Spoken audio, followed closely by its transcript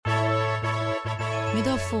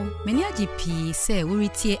Medofo, many GP say we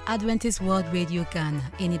retie Adventist World Radio Ghana.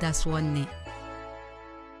 Any that's one ne.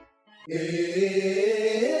 AWR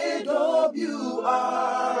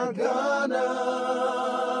Ghana.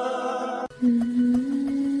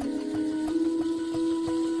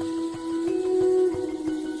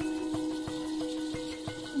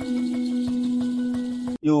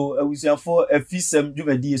 Yo, ebusua for Efisɛm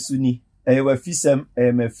dwumadi esuni. Efisɛm,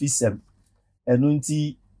 Efisɛm.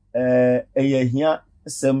 Enunti hia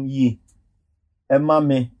sem yi. Ema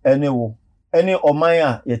me ene wo. Ene oman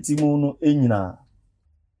a yetimu no enyina.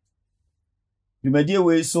 Dwumadi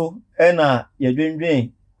we so ena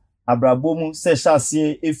yedwendwen abrabomu se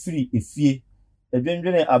hyase efiri efie.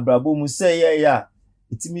 Yedwendwen abrabomu se ye ya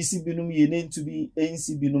etimisi binum ye ne ntubi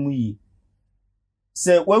ensi binum yi.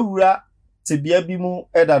 Se wawura tebia bi mu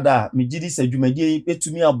edada megidi se dwumadie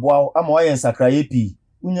betumi aboa ama waye nsakraye pi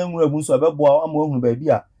unya nwura mu so abeboa ama ohunu ba bi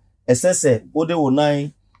a esese wode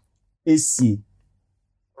wonan esi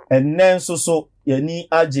enen so yani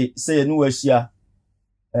age se yani wahia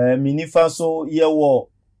minifa so ye wo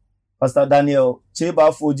Pastor Daniel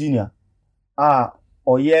Chebafo Jr.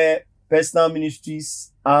 Oye personal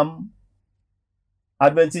ministries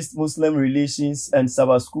Adventist Muslim Relations and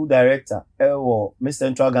Sabbath School Director Miss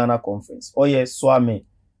Central Ghana Conference. Oye Swami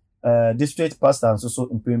District Pastor and so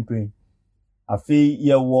in Afi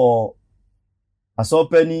ye wo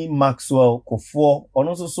Asopeni Maxwell Kofo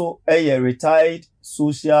ono so retired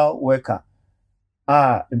social worker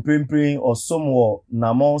in or somewhere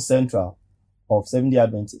Namon Central of 70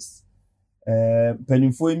 Adventists.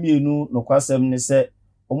 Penifo emienu no kwasem ne se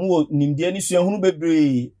omo nimde ni suahunu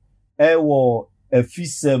bebre wo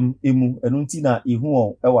Efisɛm emu enunti na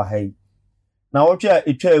ihu ewa hai na wotwa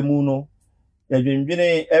etwa emu no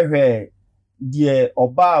yadwendwene ehwe die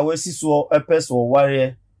oba a wasiso epeso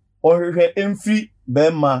ware ohwehwe emfri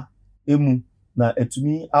bema emu na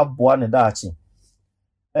etumi aboa ne daache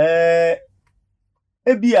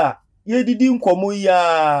ebia yedidi nkomo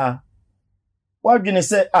ya wadwene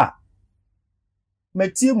se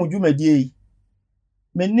metie mudwumadie yi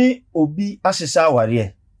meni obi ahyehya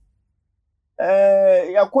aware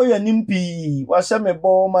yakoya nimpi wahye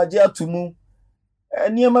mebo maje atumu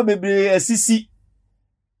niema bebre asisi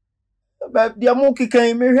ba dia mo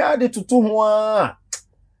kekan mehwe ade toto ho a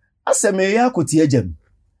aseme ya akoti agam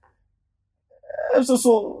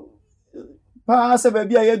so pa se ba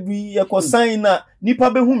bia yadui yekosan na nipa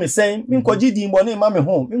behu me sen minkwaji din bone ma me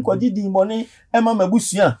ho minkwaji din bone ema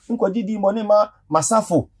mabusua minkwaji din bone ma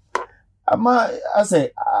masafo ama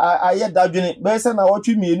ase aye dadwene be se na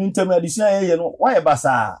wotwe mienu ntam adisua ye no waye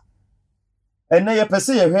basa ene ye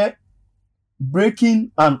pese ye hwe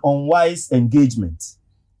breaking an unwise engagement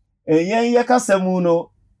yen ye kasemu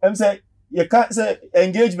no em se ye ka se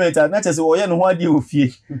engagement na chese wo ye no ho ade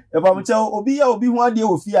ofie e ba mche obi ya obi ho ade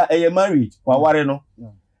ofie a eye marriage wa ware no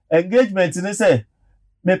engagement ni se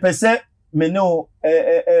me pese me no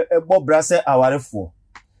bobra se awarefo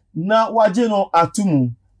na waje no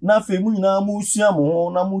atumu na fe mu nyina mu sua mo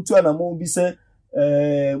ho na mu tu ana mo bi se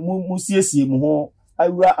mu siesie mu ho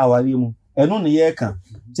awura aware mu eno ne ye ka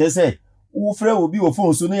che se wo frɛ obi wo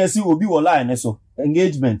phone so na yesi obi wo line so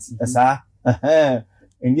engagement esa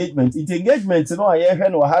engagement no aye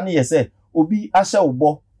hwɛ no ha ne yese obi ahye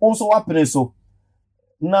wo nso wapene so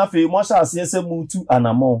na fe mo hye ase se mu tu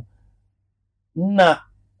anamo na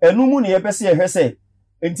enu mu ne ye pese ye hwɛ se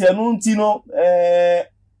enti enu nti no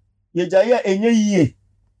yejaye enye yiye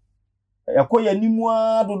yakoya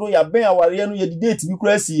nimua dodo ya ben aware no ye date bi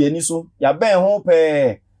kura si ani so ya ben ho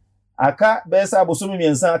pe aka be se abosomi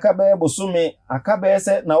miensa aka be bosomi aka be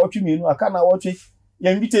se na wotwe mienu aka na wotwe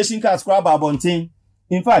ya invitation card kura ba bonten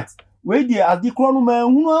in fact we die adikro no ma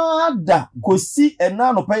hunu ada kosi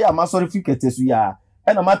ena no pe ya masori fikete su ya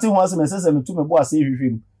ena mate ho ase mesese metu mebo ase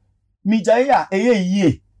hwehwem mi jaye ya eye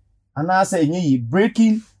yie ana ase enye yi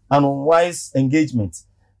breaking an unwise engagement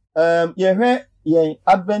ye hwe ye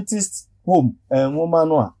Adventist home woman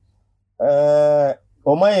no a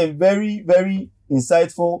very very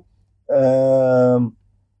insightful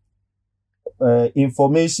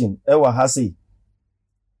information ewa hase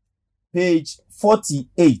page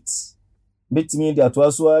 48 betimi dia to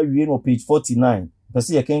aso awie no page 49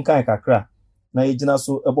 pese ye kenkan kakra na yegina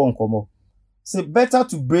so ebo nkomo say better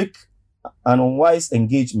to break an unwise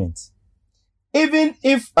engagement. Even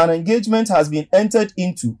if an engagement has been entered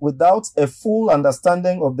into without a full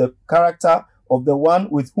understanding of the character of the one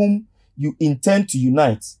with whom you intend to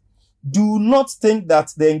unite, do not think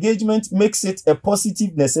that the engagement makes it a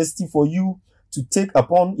positive necessity for you to take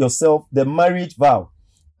upon yourself the marriage vow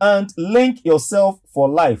and link yourself for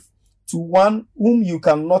life to one whom you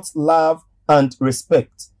cannot love and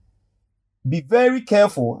respect. Be very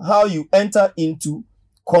careful how you enter into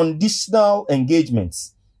conditional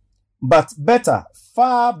engagements. But better,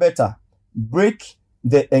 far better, break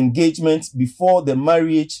the engagement before the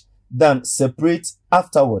marriage than separate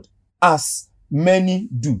afterward, as many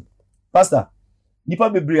do. Pastor, nipa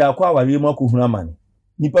bebre akwa aware mu akohunu amane.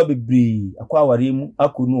 Nipa bebre akwa aware mu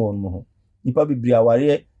akonu on mo. Nipa bebre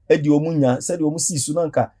aware edi omunya, said omu si su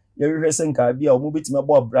nanka yehwehwe senka bia omu betimi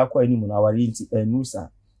abo abra kwa animu na aware nti enusa.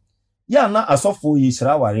 Ya na asofo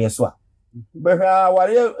yishira aware so a. Behwe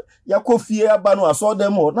aware yakofie aba no aso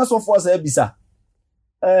dem ho na sofo asa ebisa.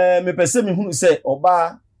 Me pese me hunu se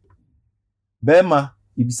oba bema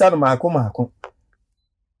ibisa no maako.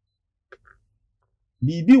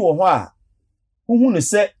 Bibi wo ho a hunu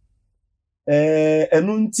se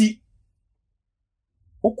enu nti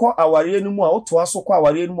ukọ aware no mu a oto aso kọ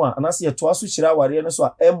aware no mu a anase ye to aso hira aware no so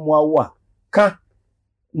a emmoa wo a ka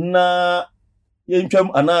na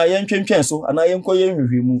yentwam ana yentwentwen so ana yenko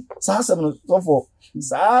yenhwehwe mu saa asem no sofo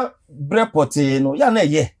saa brepote no ya na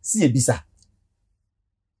ye si ebisa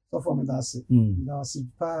sofo me dase dase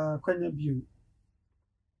pa kwanya biu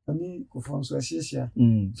ani kofonso ahihia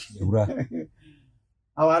ewura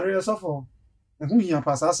aware sofo ehu hia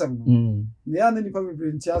pa saa asem no ne ya na nipa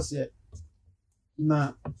bebre nti ase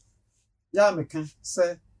na ya meka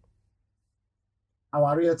se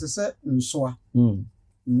aware te se nsoa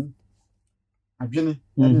adwene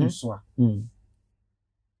na nsoa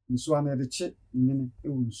nsoa na de che nyene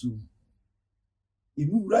ewu nsu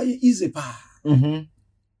imu wura ye easy pa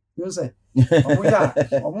you say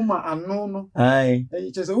omuma anu no ai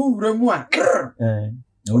che se wura mu a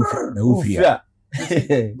na ufia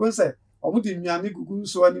go say omu di nnuane gugu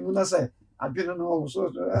nsoa ni mu na say adwene no so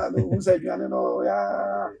no say adwene no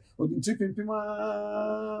ya odinti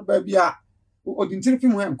pimpima ba bia odinti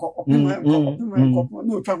pim he nko opim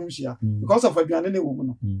no otwa ho hia because of adwene ne wo mu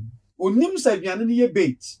no onim say adwene ne ye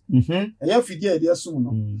bait ya fidi e de asum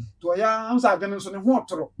no to ya am say adwene so ne ho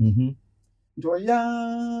otoro to ya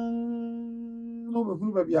no be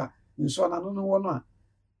hunu ba bia nso na no wo no a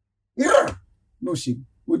no shim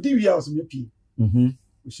odi wi house me pi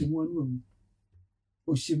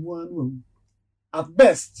oshimu anu at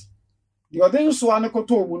best the odin so ane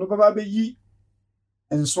koto mu no baba be yi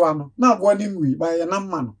enso ano na abo ani nwi ba ye na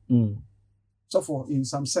mma no so for in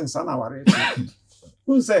some sense ana ware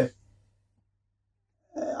who say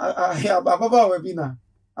ababa we bi na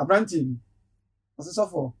abranti ni so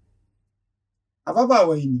for ababa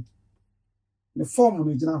we ni the form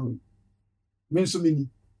no gina ho me nso mini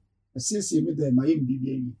asiesie me da ma yem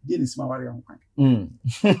bibia yi die ne sima ware ho kwan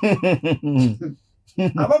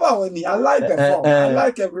ababa we ni I like the form I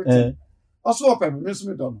like everything also open me nso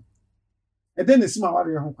me do no e de ne sima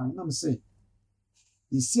ware ho kwan na me say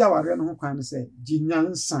isi aware no ho kwan ne say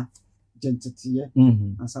ginyansa gentetiye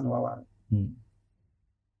ansa na waware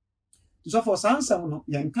so for sansam no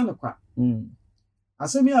yenka ne kwa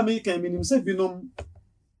asemi America minim say binom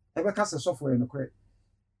ebe ka se software no kre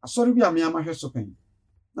asori bi amia ma hwe so pen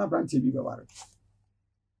na branch bi be ware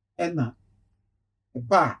ena e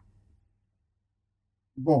ba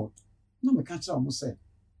board no me catch am say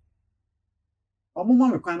omo ma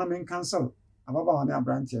me kwan na me cancel ababa wa na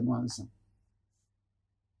branch no ansa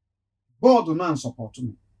board no support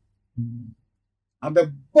me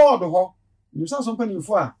abe board ho you say something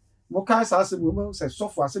for a mo kai sa se mo say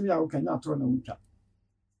software asemi a wo kan ya atoro na wutwa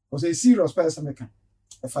o say serious person me kan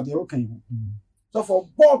e fa de wo kan ho so for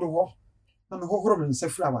board ho na me hohoro me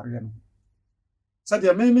nsefra aware no said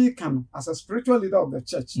the me can as a spiritual leader of the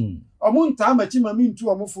church omunta amachi mami ntu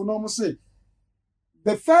omofo no mo say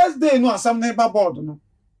the first day no asam na ba board no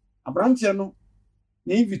abrantie no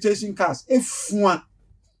the invitation cards efua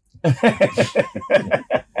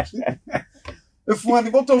efua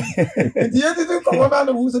the bottom the editor come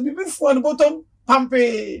on who say be efua the bottom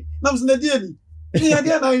pampe na mse na die ni ya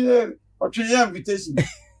dia na o twe invitation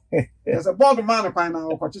there's a board man kwa na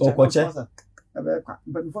okoche ebe kwa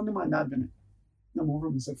but before the man adwene na mo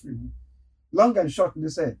ro se free long and short they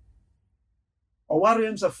say o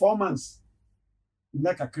warriors for 4 months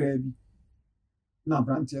na kakra bi na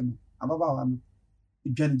brantie no ababa wa no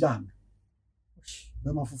idwan jan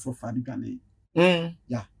be ma foforo fa di gane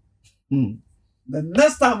yeah the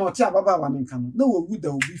next time o ti ababa wa nka no na wo wuda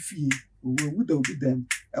obi fie wo wuda obi dem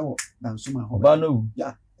e wo dan so ma ho ba no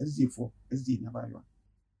yeah SD na ba yo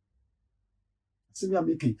simi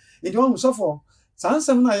ameke e do so for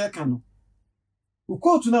sansem na ye ka no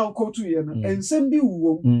ukotu na ukotu ye no ensem bi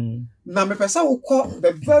wuwo na me pesa ukọ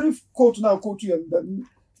the very quote na ukotu ye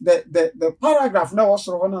the paragraph na was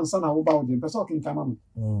ro na nsa na wo ba wo de pesa o kin kama me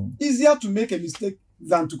easier to make a mistake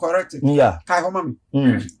than to correct it yeah kai ho mami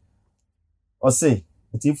o say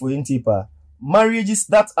eti fo enti pa Marriages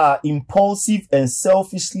that are impulsive and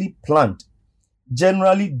selfishly planned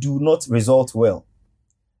generally do not result well,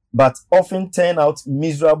 but often turn out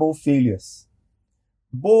miserable failures.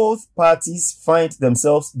 Both parties find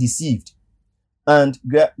themselves deceived and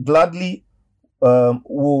gladly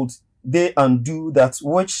would they undo that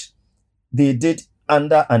which they did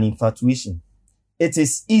under an infatuation. It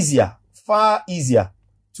is easier, far easier,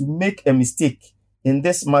 to make a mistake in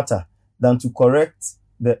this matter than to correct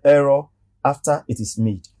the error after it is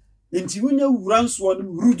made.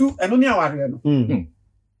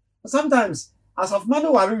 Sometimes, as of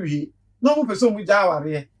man worry, no person with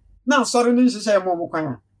our now sorry, no share more kind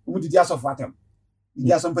of the of water.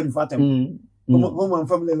 The something for them. Home and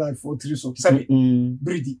family life for 3 so 7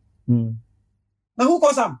 breedy. Now who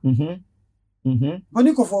calls them? When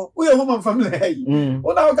you go for we are home and family.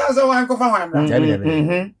 What our guys are one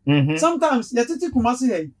cover. Sometimes yet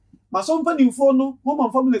kumasi my son penny for no home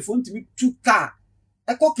and family phone to me 2 car.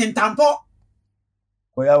 A cock in tampo.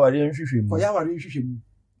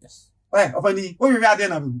 Yes. Well, open we are there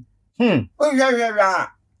now. Oh, yeah.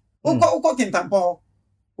 Cock in tampo.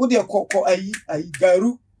 What they call a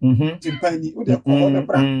garu. Timpani, what they call the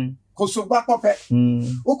brand. Kosoba Pope.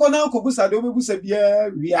 Okona Kobusa, the Obusa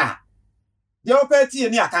beer, we are. The opety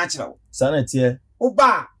and Yakancho. Sanity.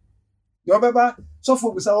 Oba. Your baba, so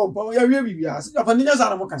for us, our boy, a real bias. Upon the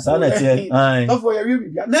Yazanamoka. Sanity. Not for a real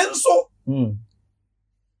bias. Then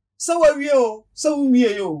so are you, so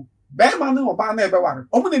me you. Bearman or Barnaba.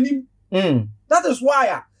 That is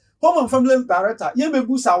why. Home and family director, you may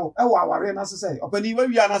boost our arena, say, open even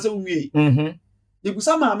we are as a way. The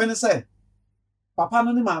Busama men say, Papa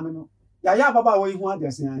no mamma, Yaya Baba, way one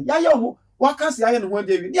day saying, Yayo, what can say I and one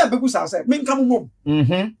day? Yeah, Babusa said, Min come home.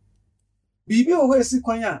 Bibi always see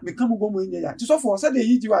Quanya, become a woman in the so for said they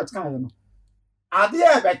eat you at kind. Are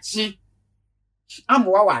there but she? I'm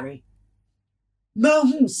worried. Now,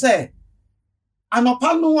 who say, I'm a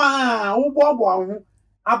panua, oh, Bob,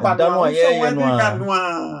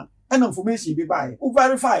 and information be by who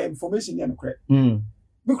verify information and correct.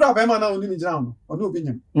 Because Bema now in the town or no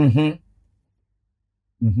opinion.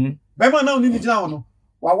 Bema now in the town,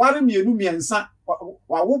 while worry me, no me and son,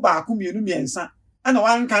 while wo back whom you me and son, and a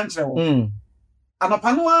one country. And a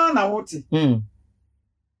panua now what it.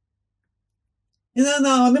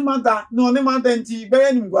 No, no matter, tea,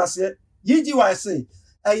 bearing was it. Ye I say,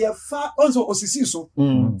 I have far also so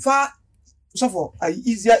far. So for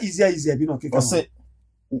easier, be no kick.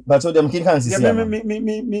 But so them king can see.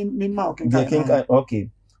 Okay.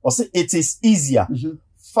 Or say it is easier,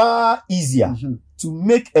 far easier to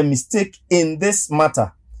make a mistake in this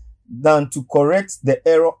matter than to correct the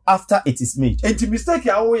error after it is made. And to mistake,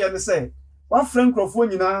 I always say, one friend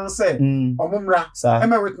Crawford, you say, Omumra,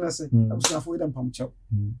 I'm a witness. I was not for them pump chow.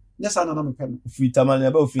 Yes, I know a pen. Free Taman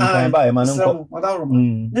about free time by a man.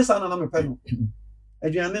 Yes, I know a pen.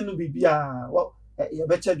 Adrian no be well, you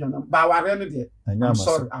betcha, I'm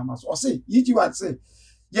sorry, I must say, you would say,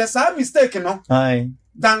 yes, I'm mistaken, no? Aye.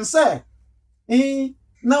 Dan say,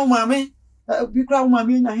 now, mammy, be crown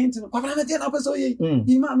mammy in a hint, and I'm not dinner, so ye,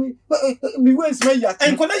 mammy, me ways may ya,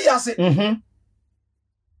 and could I say,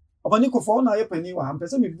 upon Nico for now, penny, I'm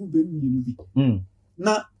person with boo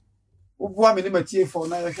now, what minimum for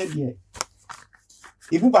now, head ye.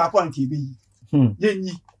 If you back one TV,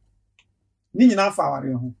 ye. Ni na fa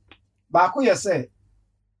ware ho ba ko ye se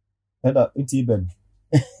eda iti ben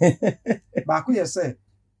ba ko ye se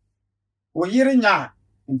o yire nya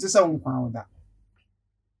ntisa wonkwa oda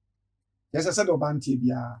yesa se do ba ntie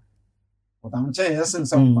bia o da nche yesa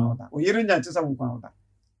nsa wonkwa oda o yire nya ntisa wonkwa oda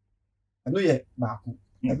eno ye ba ko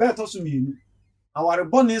e be to so mienu aware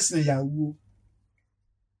bonus ne yawu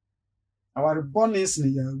aware bonus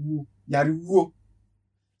ne yawu yare wuo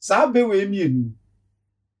sa be we mienu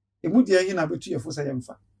Emudi ehi na betu yefo se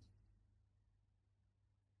yemfa.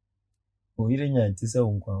 O ire nya ntise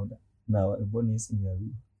wonkwa oda na eboni isi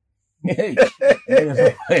yaru.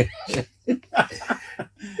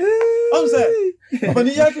 On say,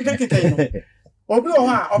 obani ya keke. Obi o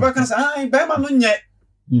ha, obeka say, "Ah, be ma no nye."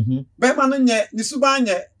 Be ma no nye, ni suba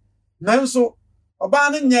nye. Nanso, oba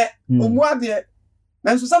no nye, omu ade.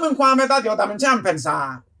 Nanso sa me nkwa meta de odam nche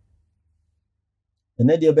ampensa.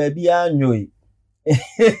 Ene de ba bia anyoy.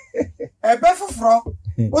 Ebe fufuro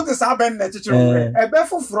what is happen na chichiro ebe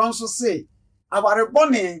fufuro nso say aware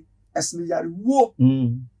boni esni yare wuo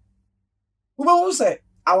uba won say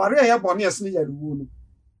aware ya boni esni yare wuo no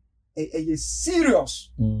e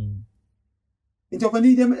serious into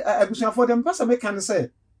pani dem ebusua for dem person make can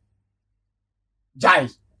say jai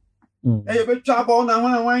e be twa bo na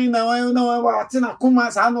wan wa tina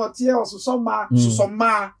kuma sa na otie osuso ma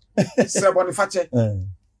se boni fache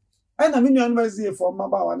And I mean, you are for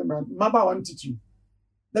Maba one teach you.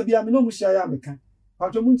 There be a no mushaya meka.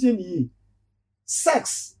 Patromunti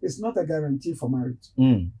sex is not a guarantee for marriage.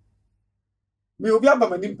 Me obi aba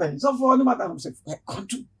manim pen. So for no matter say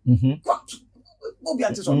kontu. Obi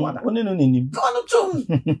ante so wada. Oni no nim.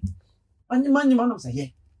 Kontu. Anyi man say yeah.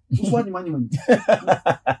 Who's one man?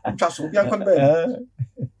 Trust obi akon be.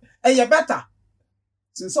 Eh better.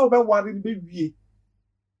 Since obi worry be wie.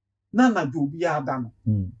 Na do obi ada no.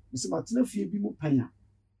 Mese matena fie bi mu pan a.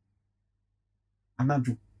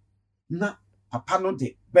 Anadwo. Na papa no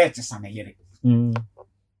de bet sana yere.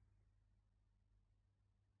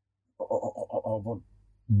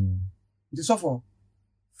 So for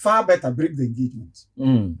far better break the engagement.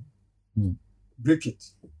 Break it.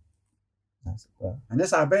 That's well. And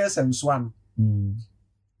that's our best and swan.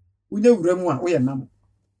 We know Remo, we are now.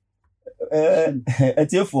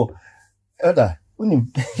 At your for Elder,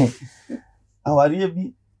 unim. Our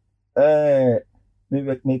be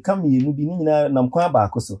may come you be na Namqua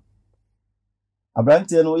Bacoso.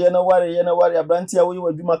 Abrantia no yena worry, Abrantia, we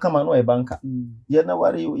were Juma come no a banker. Yena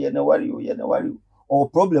worry, or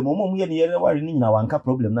problem, yena worry, Nina, one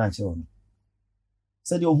problem, natural.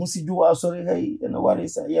 Said you who see you are sorry, hey, and worry,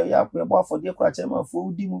 say, yeah, we're about for dear Cratchema,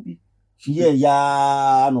 food, movie.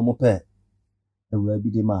 Yeah, no more pet. It will be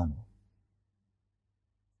the man.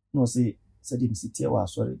 No, say, said him, sit here,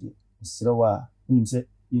 sorry, dear. Sirawa, him said,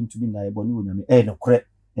 him to be Naiboni with me, no crap,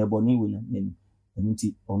 Ebony with me, and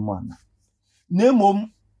tea on one. Nemom,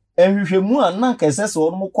 and we mu ananka says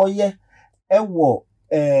or mo koye ewo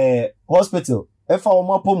hospital e fa o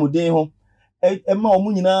mapo mu den ho e ma o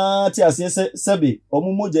mu nyina ti ase sebe o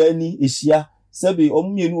mu moja ani ehia sebe o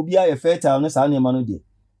mu mienu obi aye fertile no sa na ma no de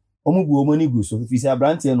o mu bu o mani gu so fi se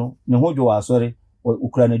abrante no ne ho dwo asore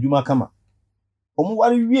ukura na dwuma kama o mu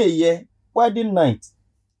ware wieye wedding night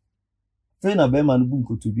fe na be ma no bu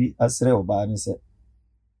nkotobi asre oba ne se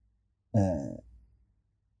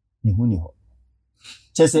ni hu ni ho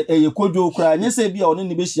chese eye kojo kra nyese bia oni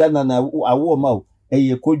ne be hia na awo ma o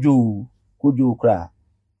eye kojo kra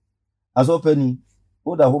azopani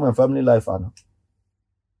o da home and family life ana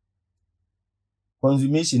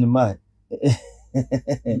consummation ma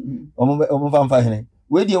omo famfa hene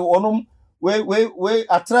we die onum we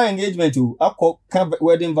atra engagement o akọ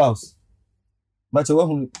wedding vows but we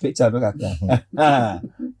hu picture be kakra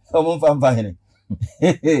omo famfa hene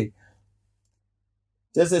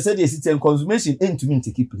just said yes, it's a consummation into me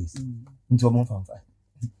take place into a month and five.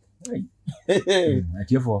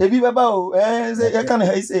 If you about I can't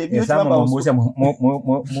say if you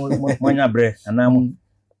monya bre and I'm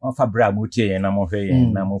off a bra mutie and I'm off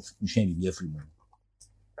and I'm off shame be free.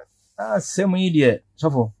 Same idiot. So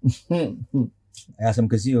for I have some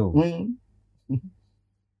casio.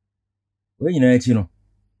 Well, you know,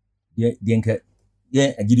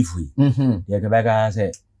 yeah, a giddy free. Yeah, Quebec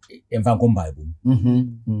say. Enfant comme Bible.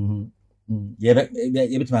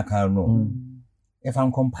 Yebet ma car no.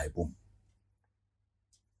 Enfant comme Bible.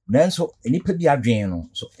 Nanso eni pa bi adwen no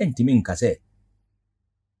so entimi nka se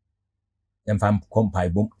enfant comme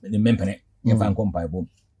Bible ne mempene enfant comme Bible.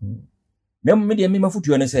 Na me de me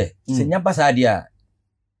mafutuo ne se nya basa de a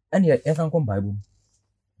ene enfant comme Bible.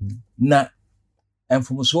 Na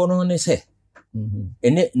enfomuso no ne se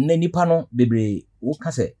ene nipa no bebre wo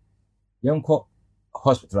ka se yenko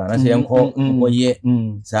hospital na say enko ye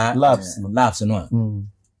sa labs no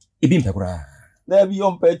ebi mpekura na bi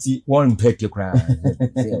yon peti one peti kura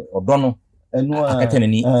odo no enu akatene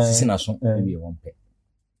ni sisi na so ebi won pe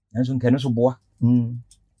nanso nkene so boa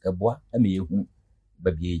ka boa ame yehu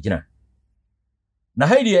ba bi egina na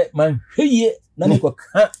haide man hweye na ne ko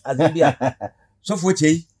ka azibia so fo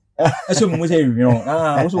chei eso mu se wi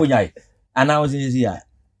wo so nyai ana wo sisi ya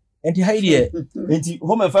enti haide enti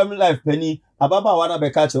home and family life penny ababa wana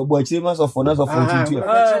be catch bo chirima so for na so for 22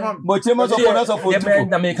 bo chirima so for na so for 22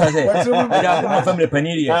 na me kan say ya family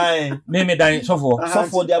penny me dan so for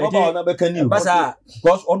the ababa wana be kan you basa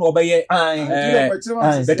because on obeye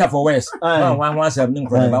better for worse one say nin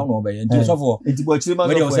kro ba on obeye enti so for enti bo chirima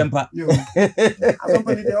so for sempa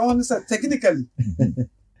company they on say technically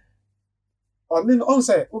on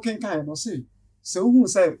say okay kan no say so who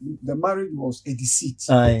say the marriage was a deceit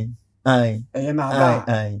aye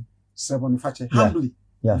seven humbly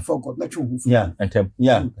before God. Let you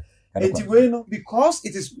and way because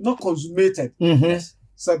it is not consummated. Yes.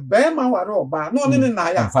 So Bema waro ba no na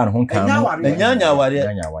ya. Enya wari.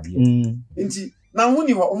 Inti na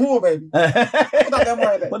huni ho omo baby. Oda dem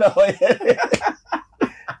wale.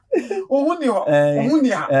 Ohuni ho. Ohuni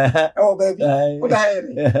ha. Oh baby. Oda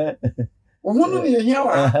here. Ohunu ni ehia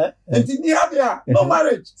wa. Inti ni habia no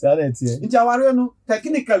marriage. Inti aware no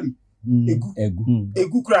technically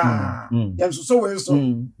egu kra yensuso we so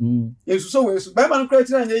yensuso we so be man kra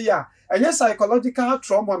tira nya ya enye psychological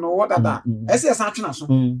trauma no what that ese san twena so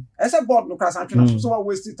ese board no kra san twena so wa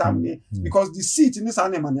waste time because the seat in this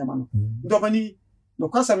animal no ndobani no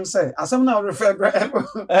kwasem say asem na refer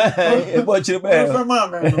ebo chire be refer ma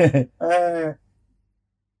me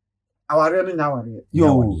aware no nyaware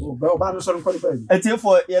yo be oba no so nko be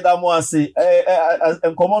etiefo yedamo ase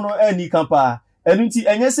enkomo no ani kampa enu nti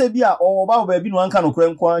enye se bi a oba ba bi no anka no kra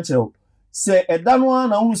nko ankyerɛw se eda no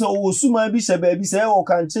na hu se o suma bi se ba bi se o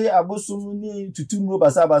kanche abosum ni tutumro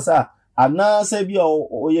basa ana se bi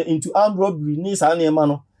o into armed robbery ni sa na ema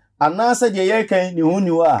no ana se de ye kan ni hu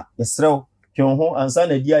ni wa yesrew twen ho ansa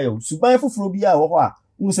na dia ye suban foforo bi a wo ho a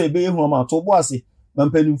hu se be hu ma to bo ase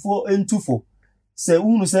mampanimfo entufo se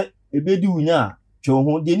hu se ebedi unya twen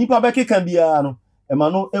ho de nipa be keka bia no ema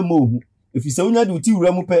no emohu efise unya de uti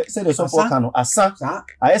wura mu pe se de sofo ka no asa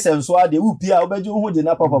ayese nso ade wu pia obeje hu de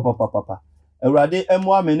na papa awurade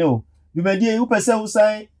emo amene o dwumadie wu pese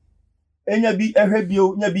usan enya bi ehwe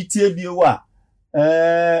bio nya bi tie bio a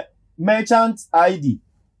merchant ID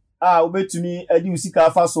obetumi edi usika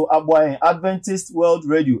afa so aboa Adventist World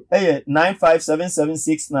Radio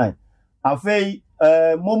 957769 afei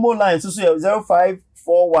momo line so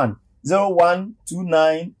 0541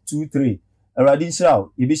 012923 Radin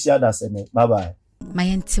Shao ibishia da sene bye bye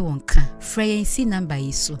Mayenti wonka freyency number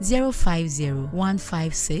iso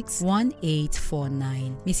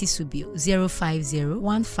 0501561849 Mrs. Subio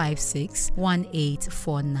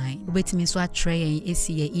 0501561849 ubetimi so atreyen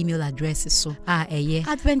esi ye email address so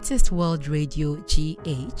Adventist World Radio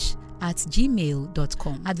GH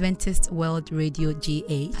 @gmail.com Adventist World Radio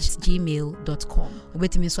GH @gmail.com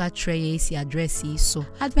Ubetimi so atreyen esi address so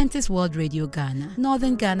Adventist World Radio Ghana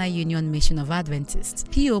Northern Ghana Union Mission of Adventists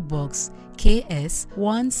PO Box KS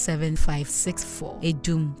 17564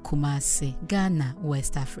 Edum Kumasi Ghana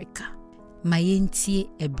West Africa Mayenti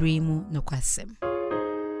Ebrimu Nokwasem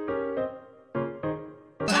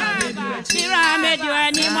Tira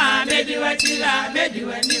mediwani ma mediwatira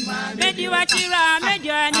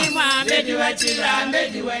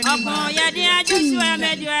Okon yadi ajuswa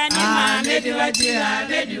mediwani ma mediwatira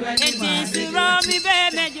Eti siro mi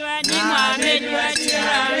be mediwani ma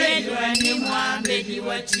mediwatira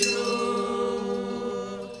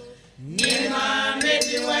Nima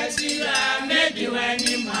mediwatira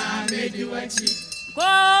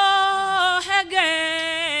Go hege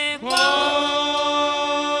go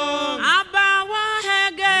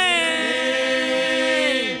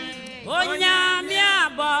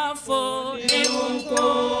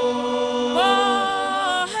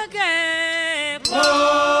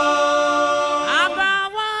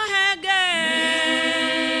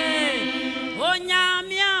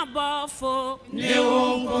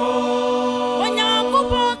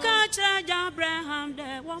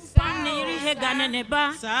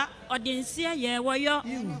Neba odinsia ye woyo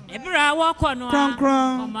ebra wo kono o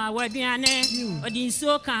ma waduane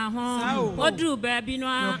odinsuo kan ho odru ba bi no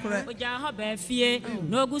a oja ho ba fie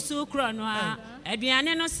no gusu kro no a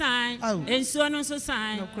aduane no san ensuo no so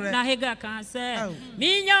san na hega kan se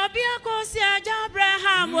minya obi akosi aja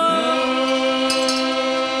Abraham o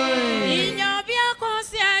minya obi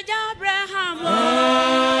akosi aja Abraham o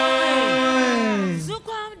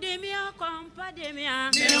zukom de mi akompa de mi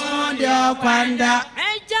a Dia kwanda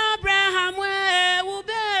Eja Abraham we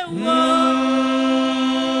ube wo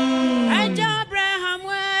Eja Abraham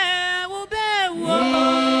we ube wo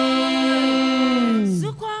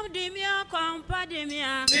Zukom dimia kompa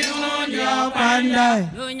dimia dia kwanda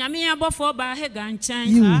Yo nyame abofo ba he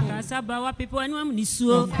ganchan kasaba wa pipo anu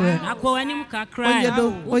amnisuo akọ anim kakra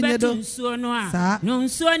obetu nsuo no a no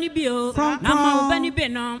nsuo ni bio na ma obani be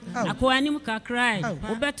no akọ anim kakra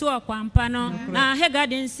obetu okwampa no na he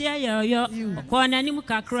garden sia yoyo akọ anim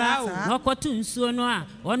kakra na okotu nsuo no a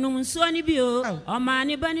onum nsuo ni bio o ma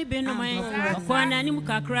ni bani be no mai akọ anim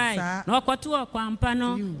kakra na okotu okwampa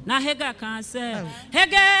no na he ga kan se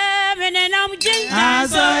hege menenam jinja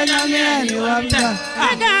so nyame ni wapta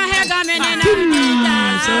hega menenam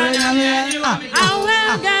jinja so nyame ni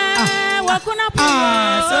awega wakuna pu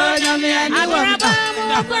so nyame ni wapta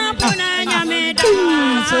wakuna pu na nyame da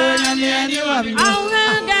so nyame ni wapta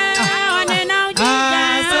awega onenam jinja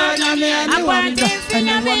so nyame ni wapta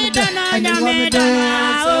nyame da na nyame da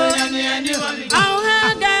so nyame ni wapta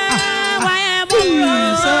awega wae mu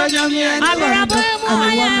so nyame ni wapta wae mu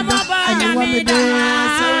nyame da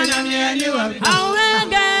so nyame ni wapta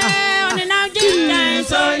awega onenam jinja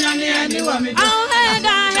so nyame ni wapta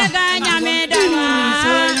awega nyame da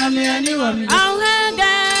so nyame ni wapta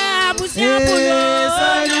awega busia puno so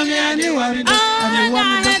nyame ni wapta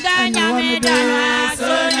awega nyame da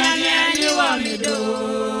so nyame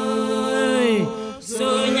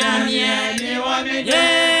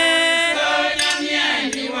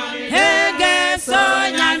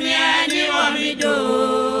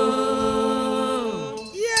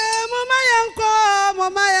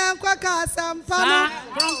kwaka sampano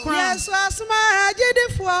Yesu asuma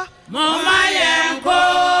agidifo Mama yenko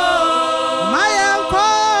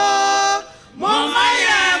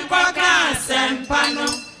kwaka sampano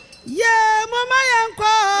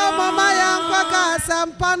Mama yanko ka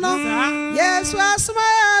sampano Yesu asuma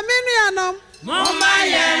minuanom Mama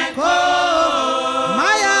yanko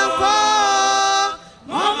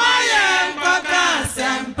ka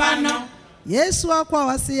sampano Yesu akwa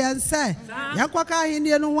wasiyanse yakwa ka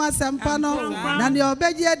hinie no ho asampano na ne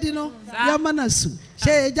obeji adi no yamanasu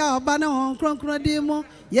sheja oba ne ho kronkron di mu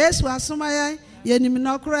Yesu asuma yan yenim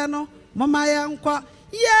no kro no mama yanko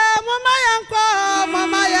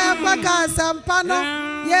Mama yanko ka sampano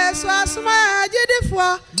Yesu asuma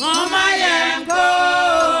agidifo Mama yanko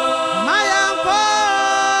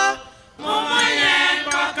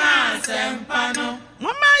ka sampano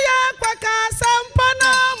Mama yanko ka sampano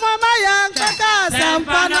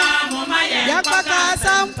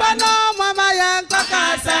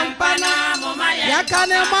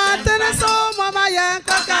Yakane matene so mama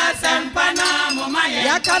yanko ka sampano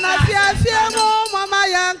Yakana fia mo mama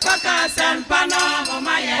yanko ka sampano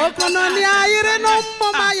Okono ni ayire no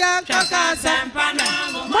mama yanko ka sampano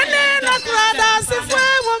Mone na krada sifwe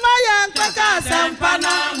mama yanko ka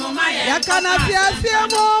sampano Yakana fia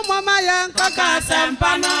mo mama yanko ka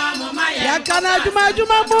sampano Yakana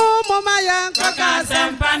juma mo mama yanko ka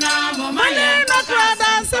sampano Mone na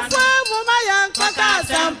krada sifwe mama yanko ka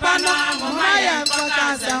sampano Mama yanko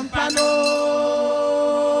ka sampano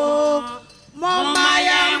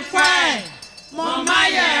Mama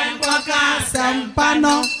yanko ka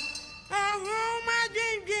sampano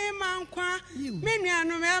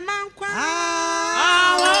Mimianu me mankwa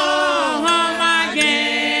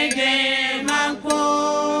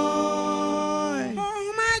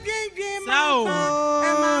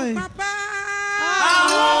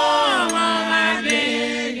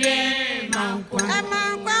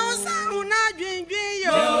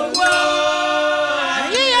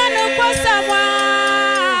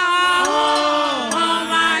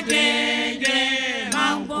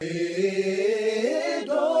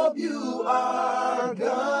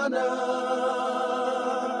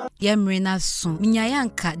Yemrina so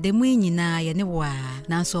minyayanka demu nyina ye ne wa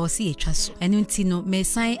nanso o se yetwa so enu nti no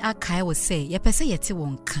mesan akai wo se ye pese yete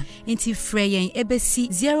wonka nti frɛ yen ebesi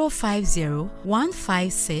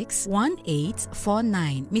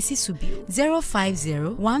 050-156-1849 Missy Subio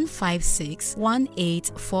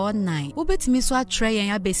 050-156-1849 ubetimi so atre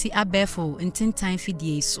yen abesi abefo ntintan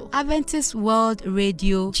fidie so Adventist World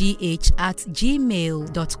Radio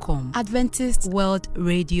GH@gmail.com Adventist World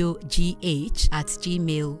Radio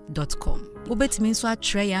GH@gmail.com Ubetimi so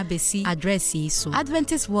atre ya besi address so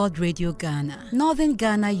Adventist World Radio Ghana Northern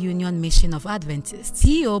Ghana Union Mission of Adventists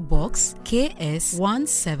PO Box KS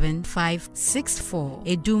 17564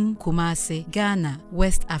 Edum Kumase Ghana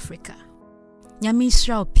West Africa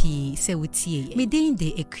Nyamishrao P se wutie medin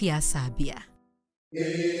de Ekia Sabia AWR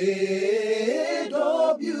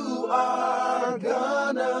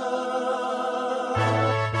Ghana